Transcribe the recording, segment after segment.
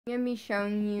I'm going to be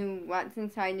showing you what's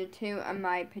inside of 2 of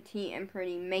my Petite and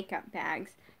Pretty makeup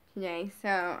bags today. So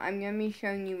I'm going to be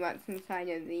showing you what's inside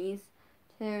of these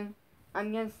 2.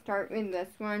 I'm going to start with this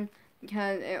one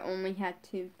because it only had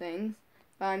 2 things.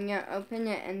 But I'm going to open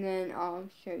it and then I'll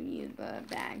show you the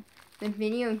bag. The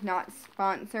video is not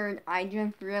sponsored. I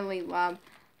just really love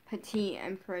Petite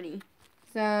and Pretty.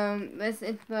 So this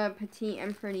is the Petite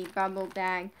and Pretty bubble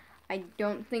bag. I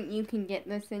don't think you can get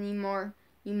this anymore.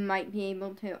 You might be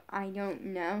able to, I don't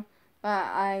know, but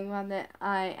I love it.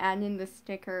 I added the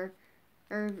sticker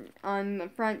on the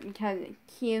front because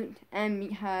it's cute and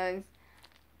because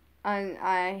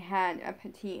I had a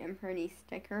Petite and Pretty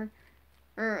sticker.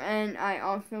 And I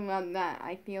also love that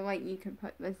I feel like you could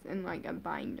put this in like a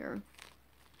binder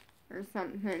or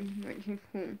something, which is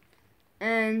cool.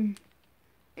 And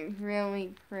it's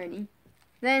really pretty.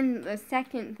 Then the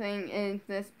second thing is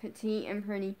this Petite and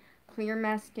Pretty clear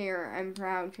mascara and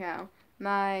brow gel.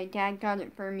 My dad got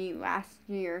it for me last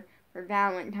year for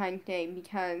Valentine's Day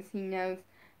because he knows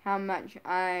how much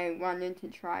I wanted to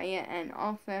try it, and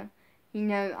also he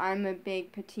knows I'm a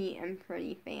big Petite and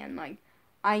Pretty fan. Like,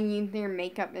 I use their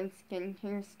makeup and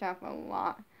skincare stuff a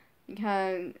lot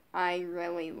because I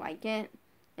really like it,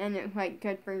 and it's like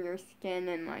good for your skin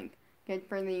and like good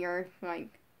for the earth,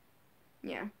 like,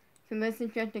 yeah. So this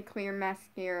is just a clear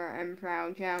mascara and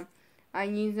brow gel.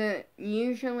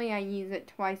 Usually I use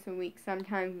it twice a week,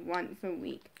 sometimes once a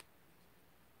week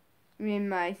in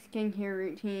my skincare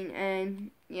routine, and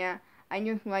yeah, I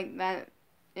just like that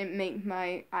it makes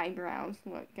my eyebrows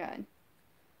look good.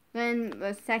 Then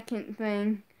the second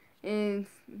thing is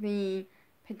the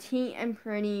Petite and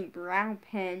Pretty brow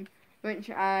pen, which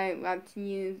I love to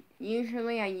use.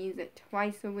 Usually I use it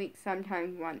twice a week,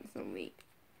 sometimes once a week.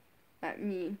 Let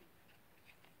me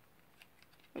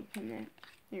open it.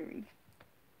 There we go.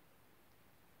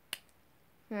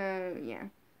 So, yeah.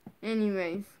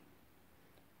 Anyways,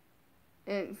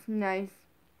 it's nice.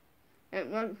 It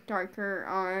looks darker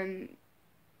on,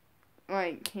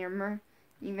 like, camera.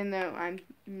 Even though I'm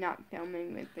not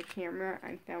filming with the camera,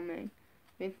 I'm filming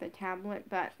with the tablet.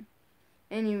 But,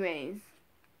 anyways,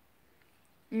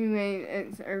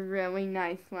 it's a really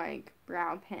nice, like,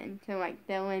 brow pen to, like,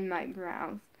 fill in my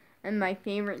brows. And my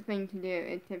favorite thing to do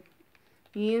is to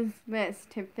use this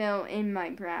to fill in my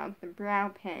brows, the brow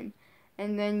pen,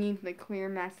 and then use the clear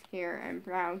mascara and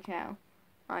brow gel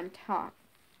on top.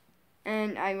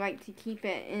 And I like to keep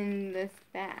it in this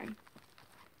bag.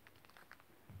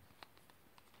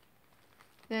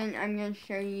 Then I'm going to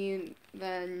show you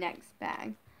the next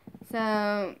bag.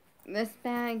 So this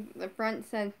bag, the front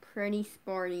says Pretty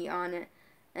Sporty on it,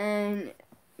 and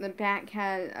the back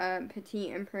has a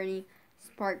Petite and Pretty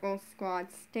Sparkle Squad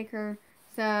sticker.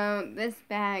 So this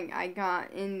bag I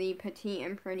got in the Petite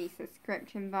and Pretty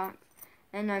subscription box,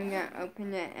 and I'm going to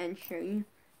open it and show you.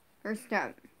 First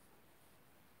up,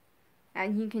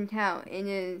 as you can tell, it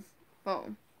is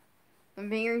full. The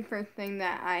very first thing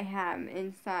that I have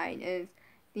inside is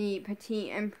the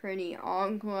Petite and Pretty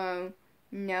All Glow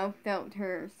No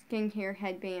Filter Skincare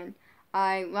Headband.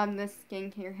 I love this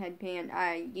skincare headband.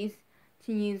 I used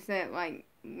to use it like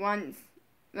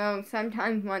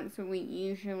sometimes once a week,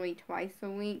 usually twice a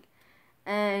week.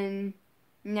 And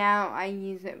now I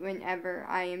use it whenever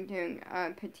I am doing a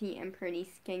Petite and Pretty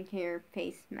skincare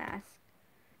face mask.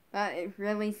 But it's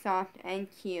really soft and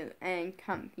cute and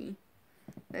comfy.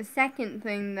 The second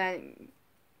thing that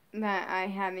I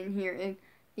have in here is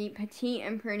the Petite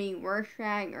and Pretty wash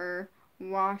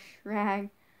rag,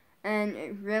 and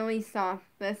it's really soft.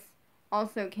 This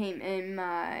also came in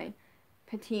my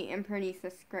Petite and Pretty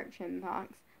subscription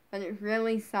box, but it's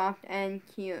really soft and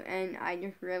cute, and I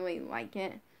just really like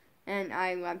it, and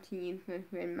I love to use this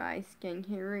in my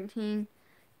skincare routine.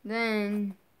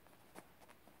 Then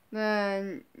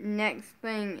the next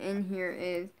thing in here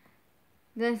is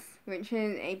this, which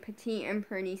is a Petite and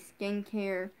Pretty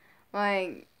skincare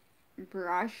like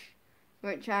brush,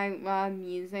 which I love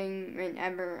using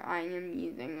whenever I am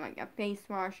using like a face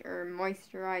wash or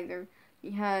moisturizer,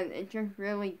 because it's just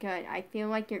really good. I feel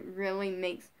like it really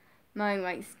makes my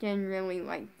like skin really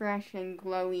like fresh and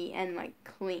glowy and like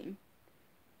clean.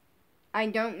 I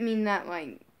don't mean that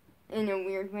like in a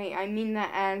weird way. I mean that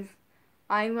as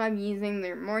I love using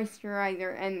their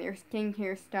moisturizer and their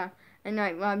skincare stuff, and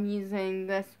I love using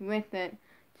this with it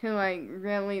to like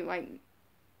really like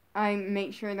I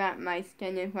make sure that my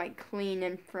skin is like clean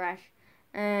and fresh.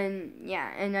 And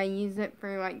yeah, and I use it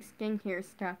for like skincare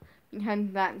stuff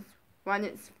because that's what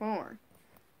it's for.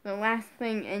 The last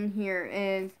thing in here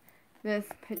is this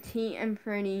Petite and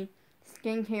Pretty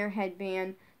skincare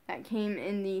headband that came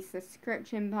in the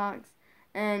subscription box,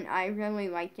 and I really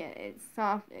like it. It's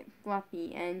soft, it's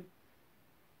fluffy, and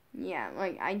yeah,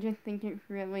 like, I just think it's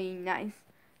really nice.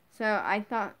 So I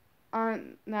thought that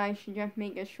I should just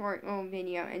make a short little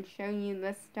video and show you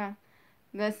this stuff.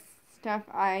 This stuff,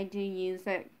 I do use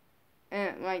it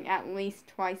like at least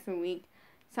twice a week,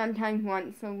 sometimes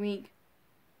once a week.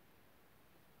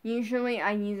 Usually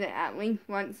I use it at least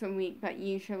once a week, but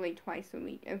usually twice a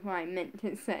week is what I meant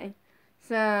to say.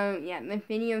 So yeah, this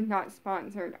video is not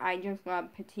sponsored. I just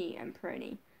love Petite and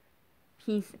Pretty.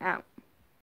 Peace out.